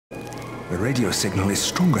The radio signal is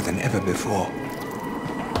stronger than ever before.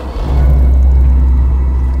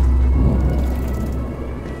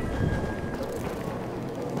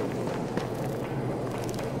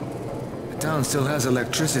 The town still has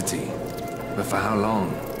electricity, but for how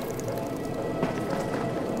long?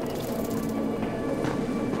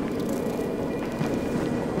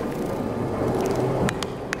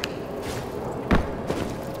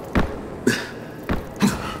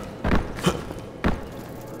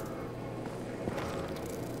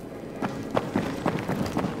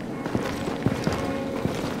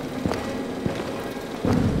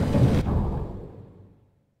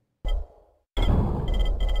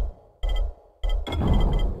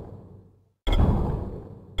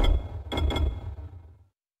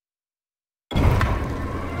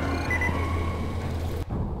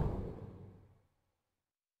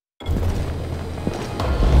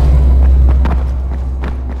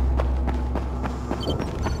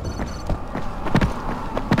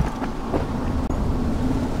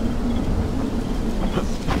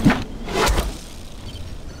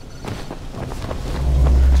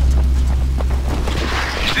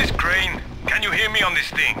 On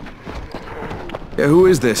this thing. Yeah, who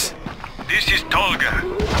is this? This is Tolga.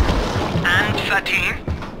 And Fatin?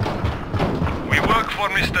 We work for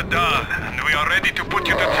Mr. Dahl, and we are ready to put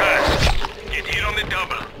you to task. Get here on the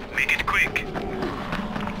double. Make it quick.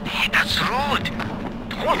 Hey, that's rude.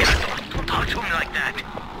 Tolga, don't talk to me like that.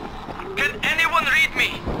 Can anyone read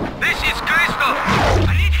me? This is Christoph.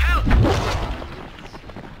 I need help.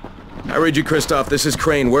 I read you, Christoph. This is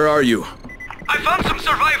Crane. Where are you? I found some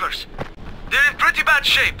survivors. They're in pretty bad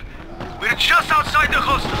shape. We're just outside the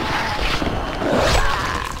hostel.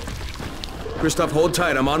 Christoph, hold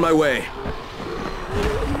tight. I'm on my way.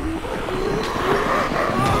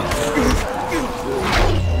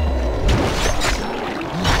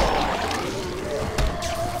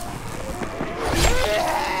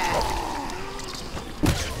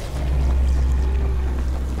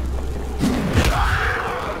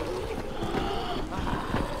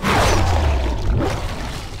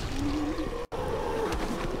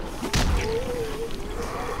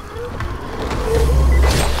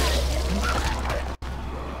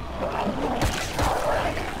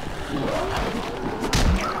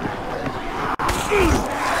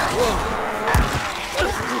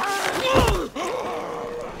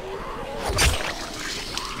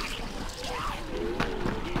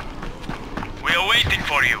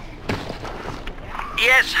 For you.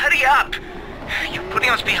 Yes, hurry up! You're putting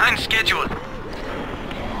us behind schedule.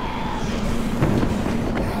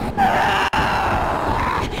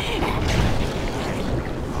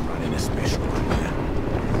 I'm running a special one there.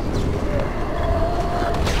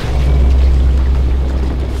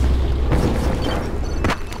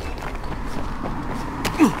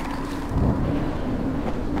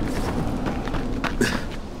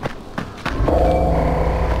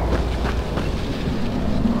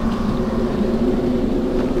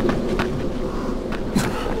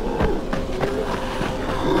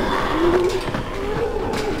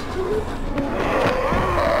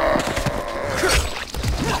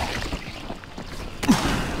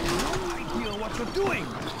 Doing?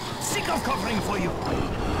 Sick of covering for you.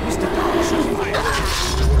 Mr. Dahl,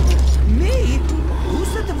 me? Who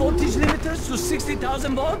set the voltage limiters to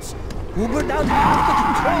 60,000 volts? Hoovered out half the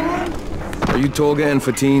control room? Are you Tolga and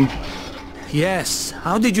Fatin? Yes.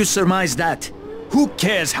 How did you surmise that? Who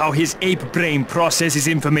cares how his ape brain processes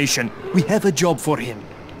information? We have a job for him.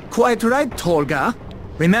 Quite right, Tolga.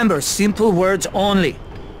 Remember, simple words only.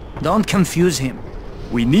 Don't confuse him.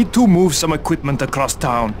 We need to move some equipment across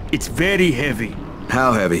town. It's very heavy.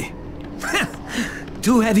 How heavy?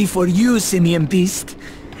 Too heavy for you, simian beast.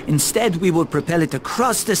 Instead, we will propel it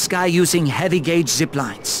across the sky using heavy-gauge zip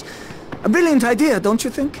lines. A brilliant idea, don't you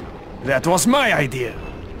think? That was my idea.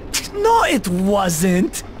 No, it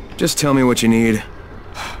wasn't. Just tell me what you need.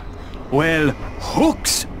 Well,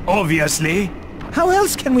 hooks, obviously. How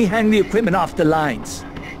else can we hang the equipment off the lines?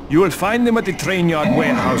 You will find them at the train yard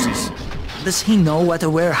warehouses. Does he know what a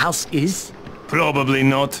warehouse is? Probably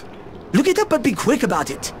not. Look it up, but be quick about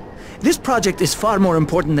it. This project is far more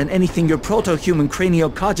important than anything your proto-human cranial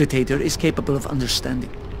cogitator is capable of understanding.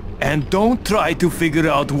 And don't try to figure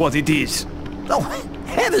out what it is. Oh,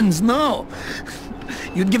 heavens, no!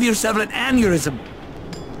 You'd give yourself an aneurysm.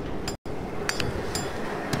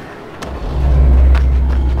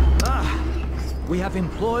 We have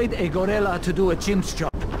employed a gorilla to do a chimp's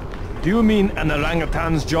job. Do you mean an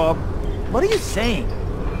orangutan's job? What are you saying?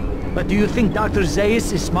 But do you think Dr.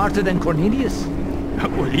 Zaius is smarter than Cornelius?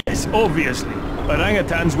 Well, yes, obviously.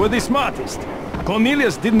 Orangutans were the smartest.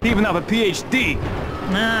 Cornelius didn't even have a PhD.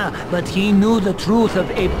 But he knew the truth of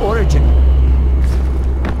ape origin.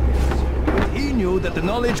 He knew that the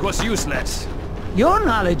knowledge was useless. Your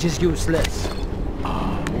knowledge is useless.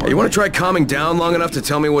 Hey, you want to try calming down long enough to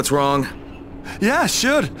tell me what's wrong? Yeah,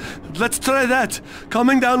 sure. Let's try that.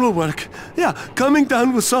 Calming down will work. Yeah, calming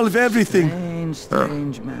down will solve everything.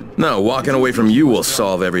 Strange, man. No, walking away from you will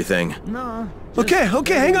solve everything. No. Okay,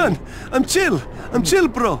 hang on. I'm chill,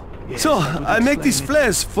 bro. So, I make these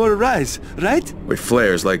flares for Rise, right? Wait,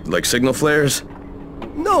 flares? Like signal flares?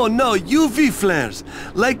 No, UV flares.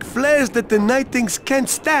 Like flares that the night things can't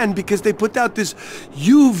stand because they put out this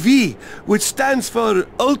UV, which stands for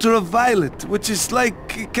ultraviolet, which is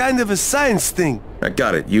like kind of a science thing. I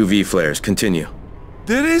got it. UV flares. Continue.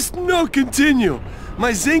 There is no continue.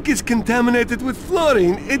 My zinc is contaminated with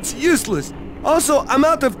fluorine. It's useless. Also, I'm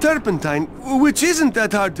out of turpentine, which isn't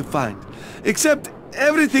that hard to find. Except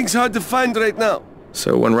everything's hard to find right now.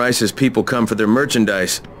 So when Rice's people come for their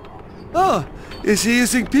merchandise... Oh, is he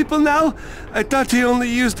using people now? I thought he only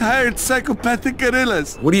used hired psychopathic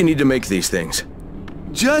gorillas. What do you need to make these things?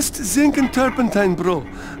 Just zinc and turpentine, bro.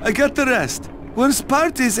 I got the rest. Worst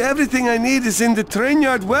part is everything I need is in the train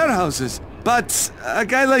yard warehouses. But a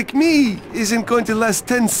guy like me isn't going to last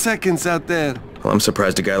 10 seconds out there. Well, I'm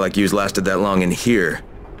surprised a guy like you's lasted that long in here.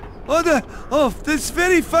 Oh, that's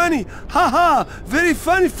very funny. Ha! Very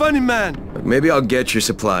funny man. Look, maybe I'll get your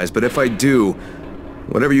supplies, but if I do,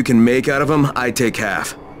 whatever you can make out of them, I take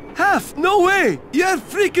half. Half? No way! You're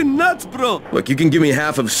freaking nuts, bro! Look, you can give me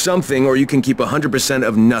half of something, or you can keep 100%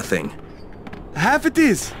 of nothing. Half it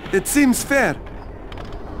is. It seems fair.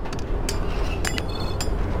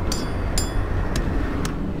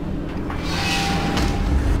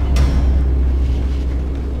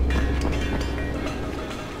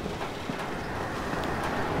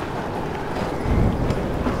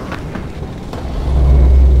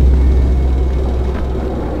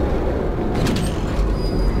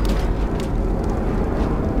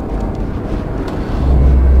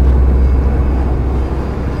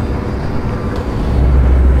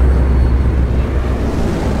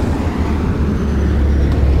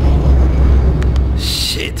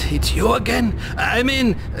 It's you again? I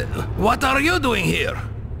mean, what are you doing here?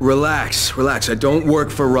 Relax. I don't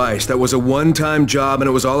work for Rice. That was a one-time job and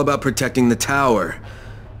it was all about protecting the tower.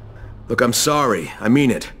 Look, I'm sorry. I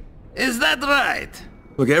mean it. Is that right?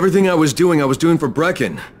 Look, everything I was doing for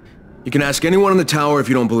Brecken. You can ask anyone in the tower if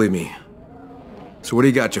you don't believe me. So what do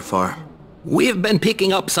you got, Jafar? We've been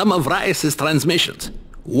picking up some of Rice's transmissions.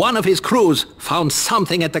 One of his crews found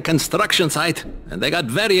something at the construction site, and they got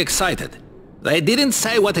very excited. They didn't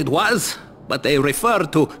say what it was, but they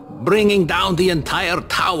referred to bringing down the entire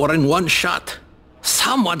tower in one shot.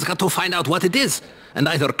 Someone's got to find out what it is, and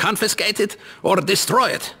either confiscate it or destroy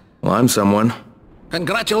it. Well, I'm someone.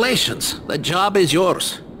 Congratulations, the job is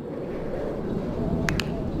yours.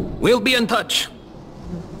 We'll be in touch.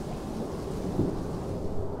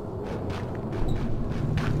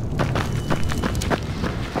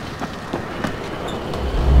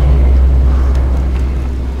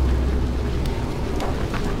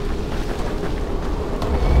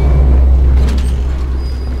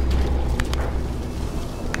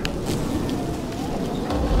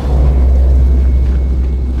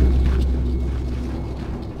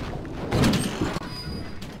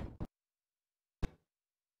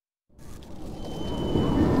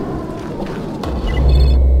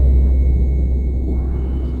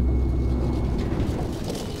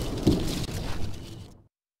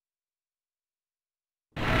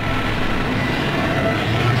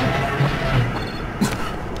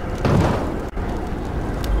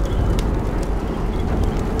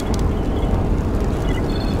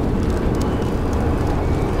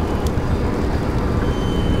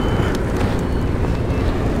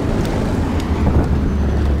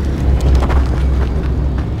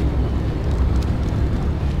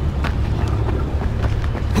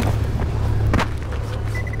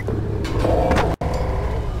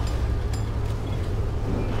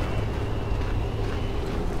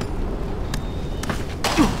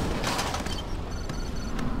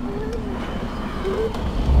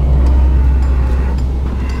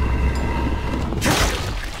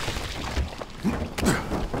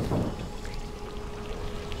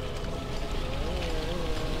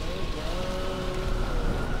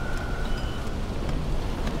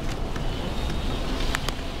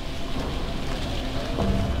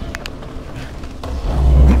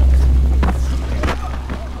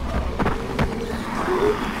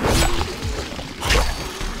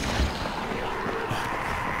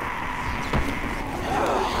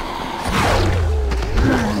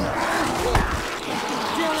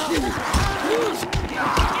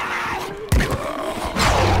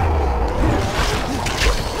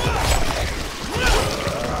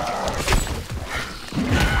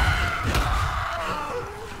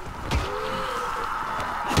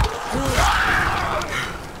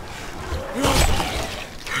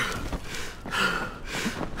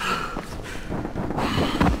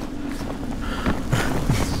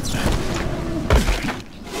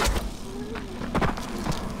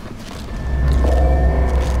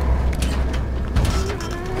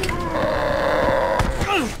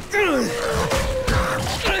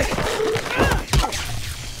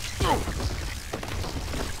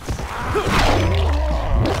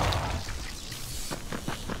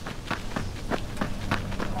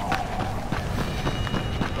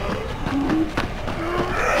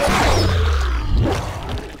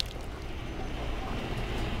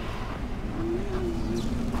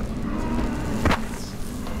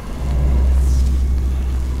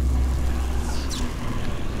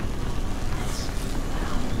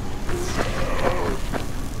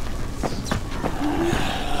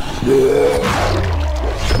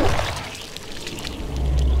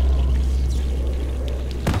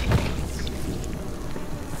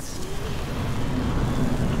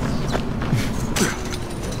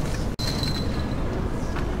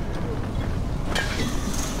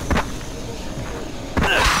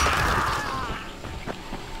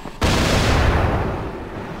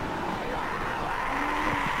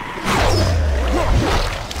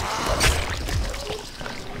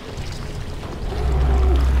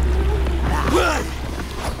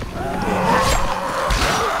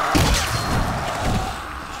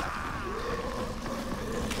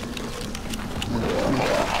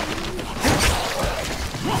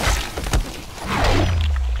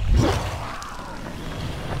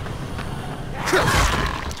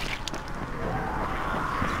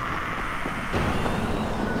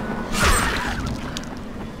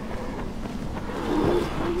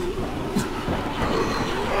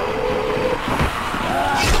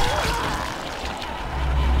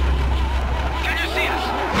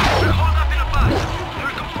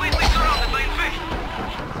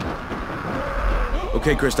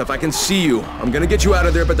 Okay, Christoph, I can see you. I'm gonna get you out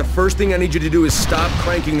of there, but the first thing I need you to do is stop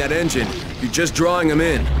cranking that engine. You're just drawing him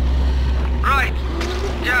in. Right.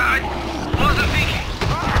 Yeah, I wasn't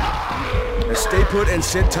thinking. Now stay put and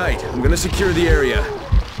sit tight. I'm gonna secure the area.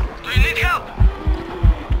 Do you need help?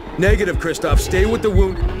 Negative, Christoph. Stay with the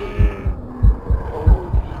wound.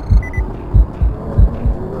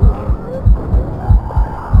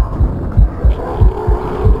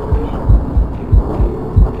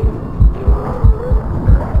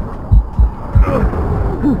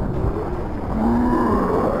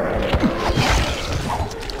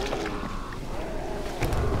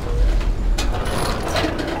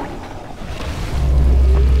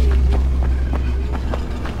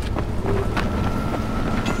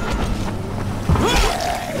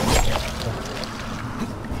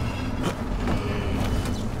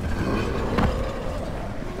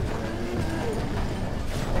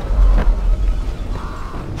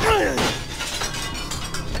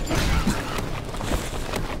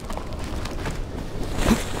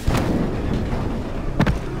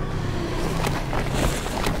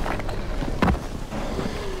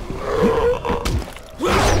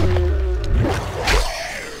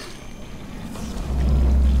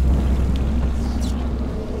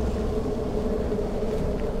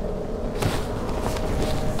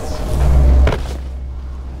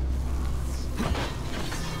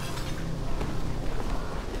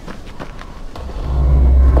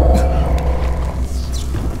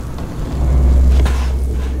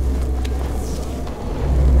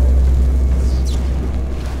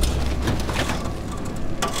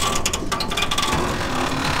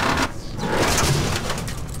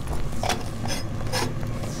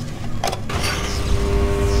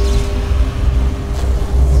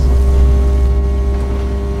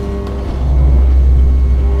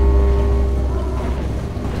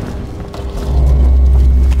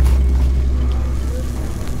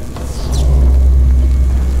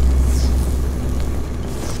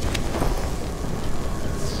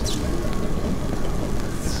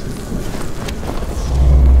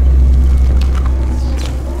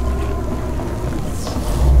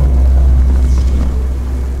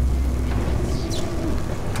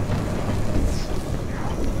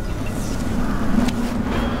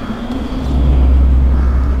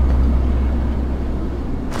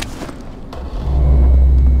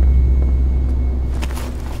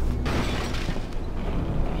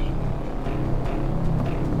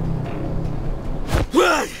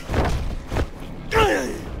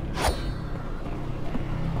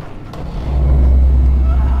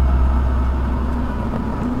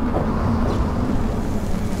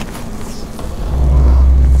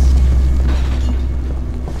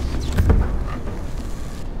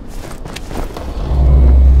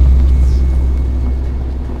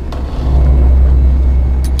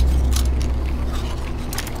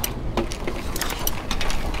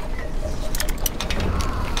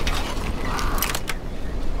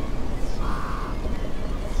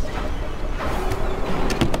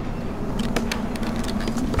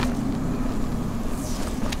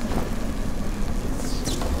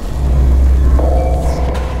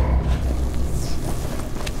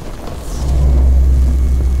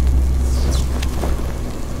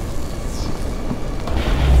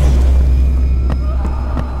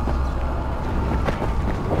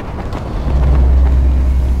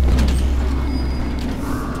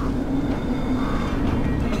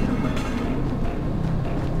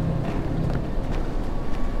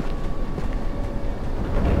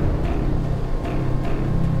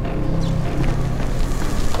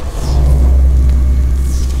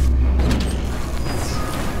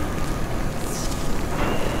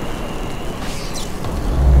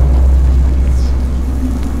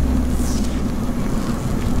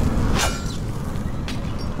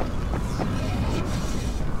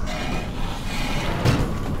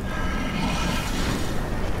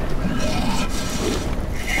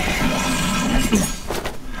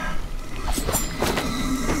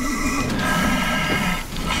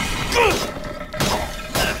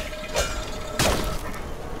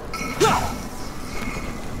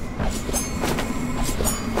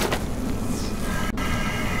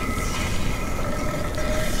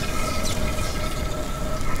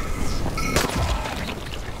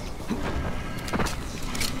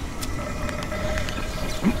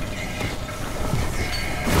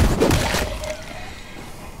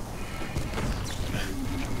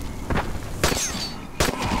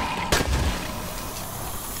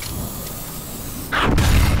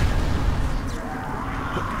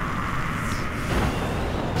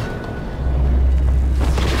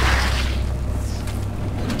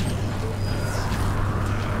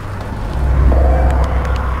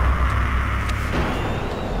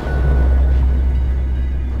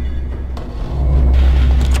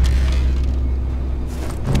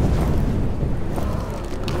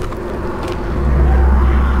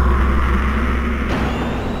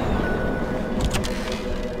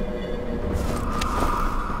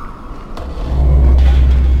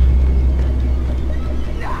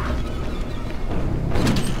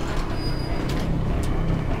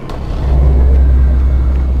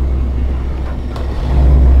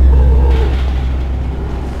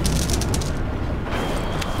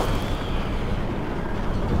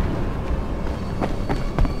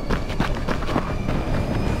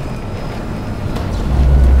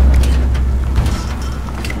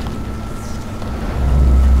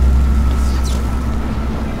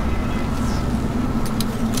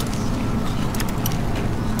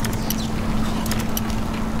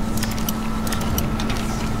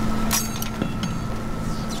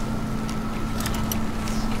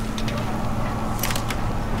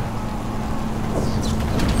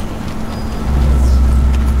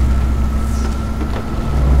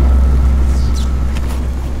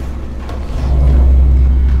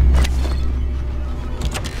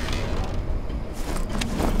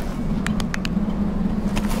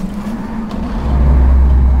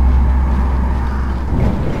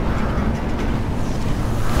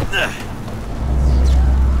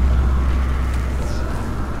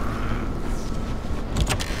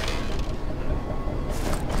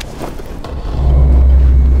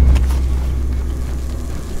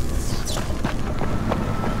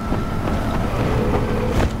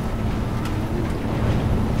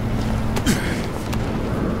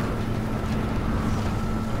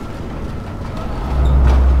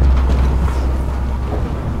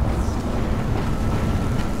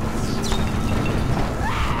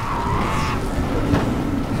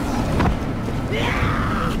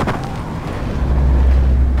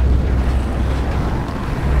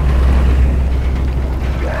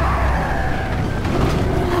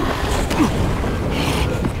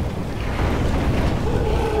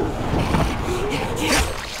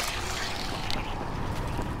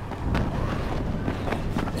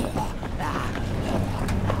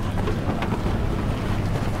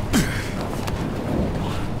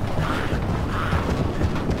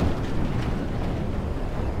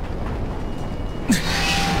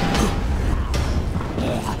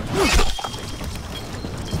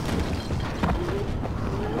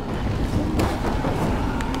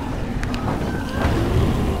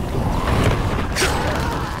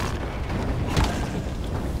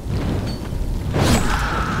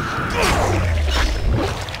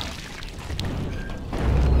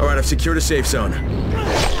 secured a safe zone.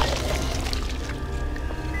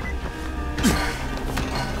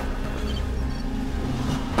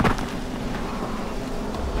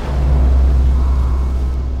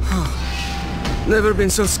 Never been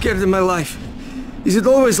so scared in my life. Is it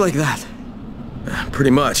always like that? Pretty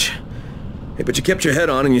much. Hey, but you kept your head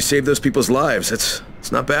on and you saved those people's lives. It's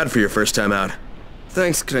not bad for your first time out.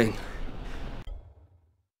 Thanks, Crane.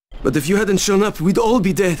 But if you hadn't shown up, we'd all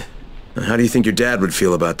be dead. How do you think your dad would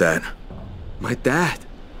feel about that? My dad?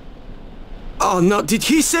 Oh no, did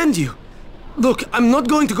he send you? Look, I'm not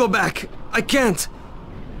going to go back. I can't.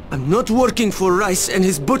 I'm not working for Rice and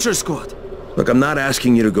his butcher squad. Look, I'm not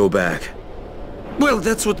asking you to go back. Well,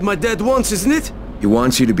 that's what my dad wants, isn't it? He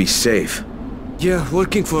wants you to be safe. Yeah,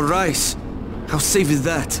 working for Rice. How safe is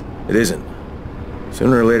that? It isn't.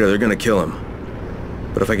 Sooner or later, they're gonna kill him.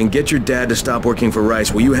 But if I can get your dad to stop working for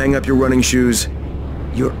Rice, will you hang up your running shoes?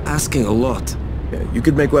 You're asking a lot. Yeah, you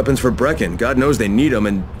could make weapons for Brecken. God knows they need them,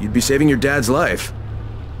 and you'd be saving your dad's life.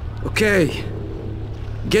 Okay.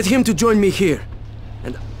 Get him to join me here.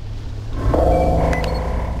 And...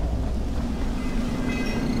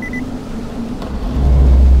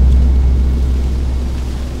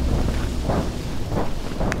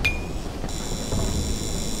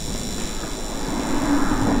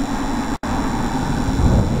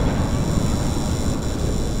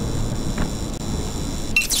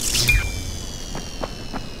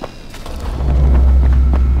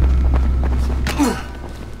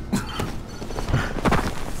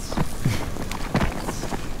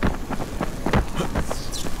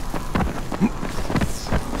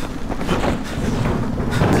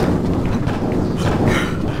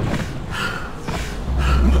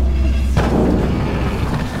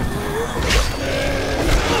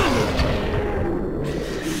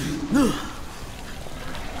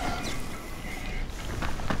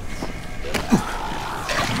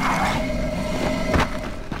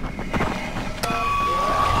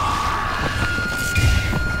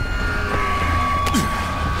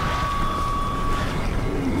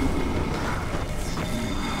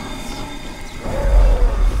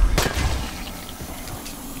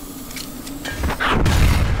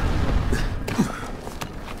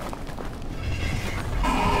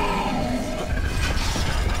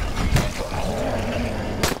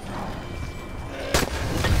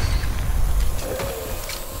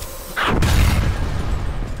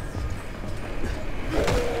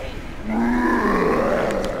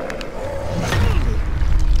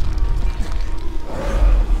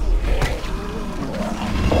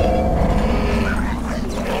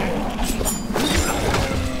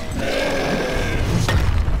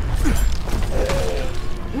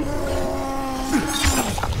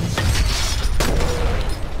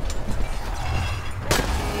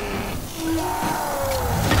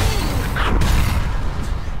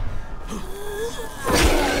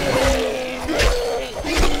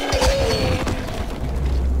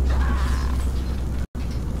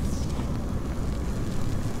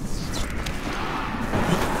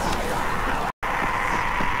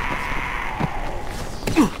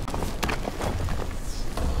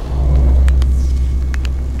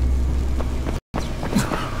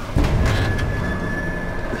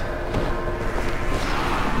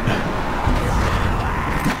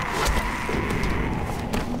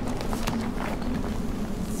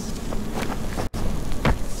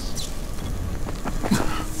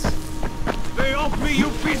 You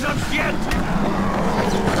piece of shit!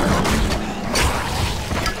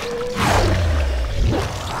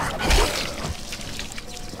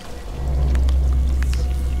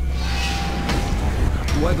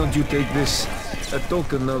 Why don't you take this? A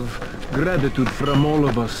token of gratitude from all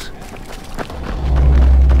of us.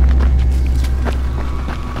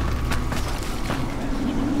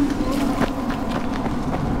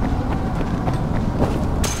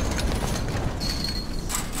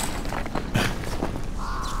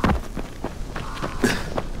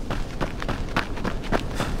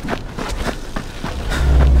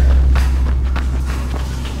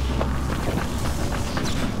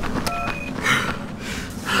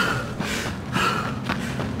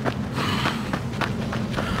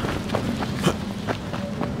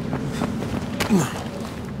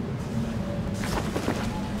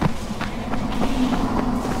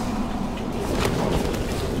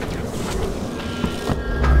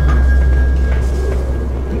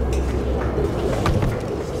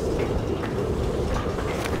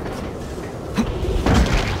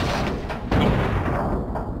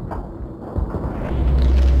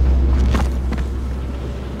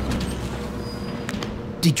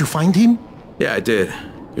 Did you find him? Yeah, I did.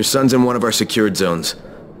 Your son's in one of our secured zones.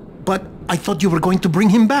 But I thought you were going to bring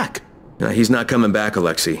him back. He's not coming back,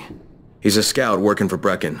 Alexei. He's a scout working for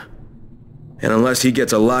Brecken. And unless he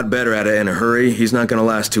gets a lot better at it in a hurry, he's not gonna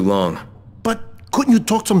last too long. But couldn't you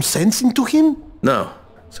talk some sense into him? No,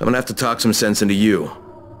 so I'm gonna have to talk some sense into you.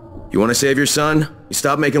 You wanna save your son? You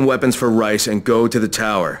stop making weapons for Rice and go to the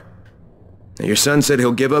tower. Now, your son said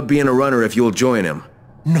he'll give up being a runner if you'll join him.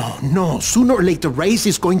 No. Sooner or later, Rice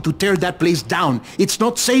is going to tear that place down. It's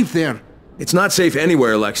not safe there. It's not safe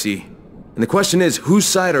anywhere, Alexei. And the question is, whose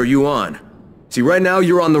side are you on? See, right now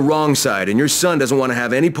you're on the wrong side, and your son doesn't want to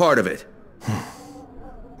have any part of it.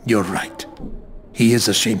 You're right. He is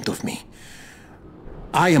ashamed of me.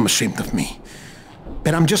 I am ashamed of me.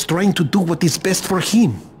 But I'm just trying to do what is best for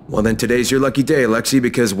him. Well, then today's your lucky day, Alexei,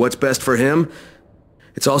 because what's best for him,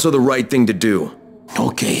 it's also the right thing to do.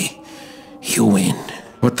 Okay. You win.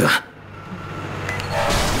 What the...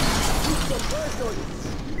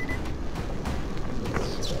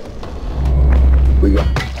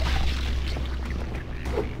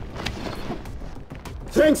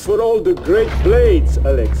 Thanks for all the great blades,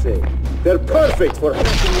 Alexei. They're perfect for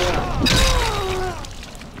helping me out.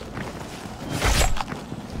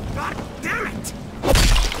 God damn it!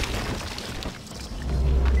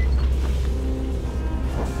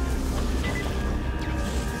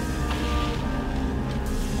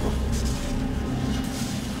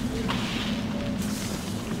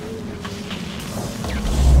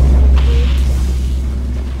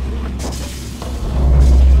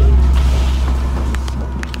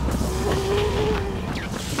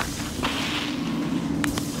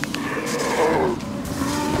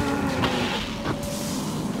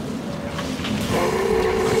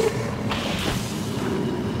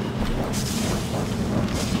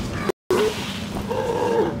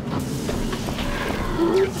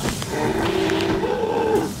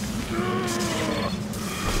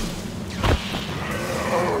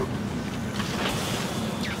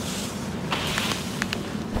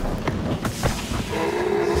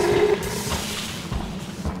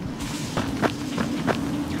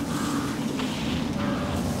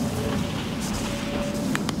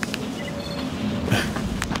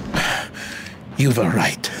 You were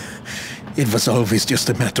right. It was always just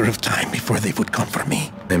a matter of time before they would come for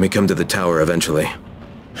me. They may come to the tower eventually.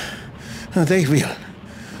 They will.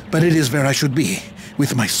 But it is where I should be,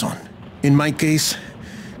 with my son. In my case,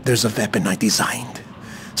 there's a weapon I designed.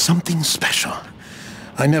 Something special.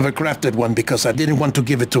 I never crafted one because I didn't want to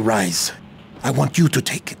give it to Rise. I want you to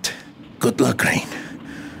take it. Good luck, Rain.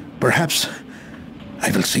 Perhaps I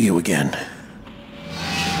will see you again.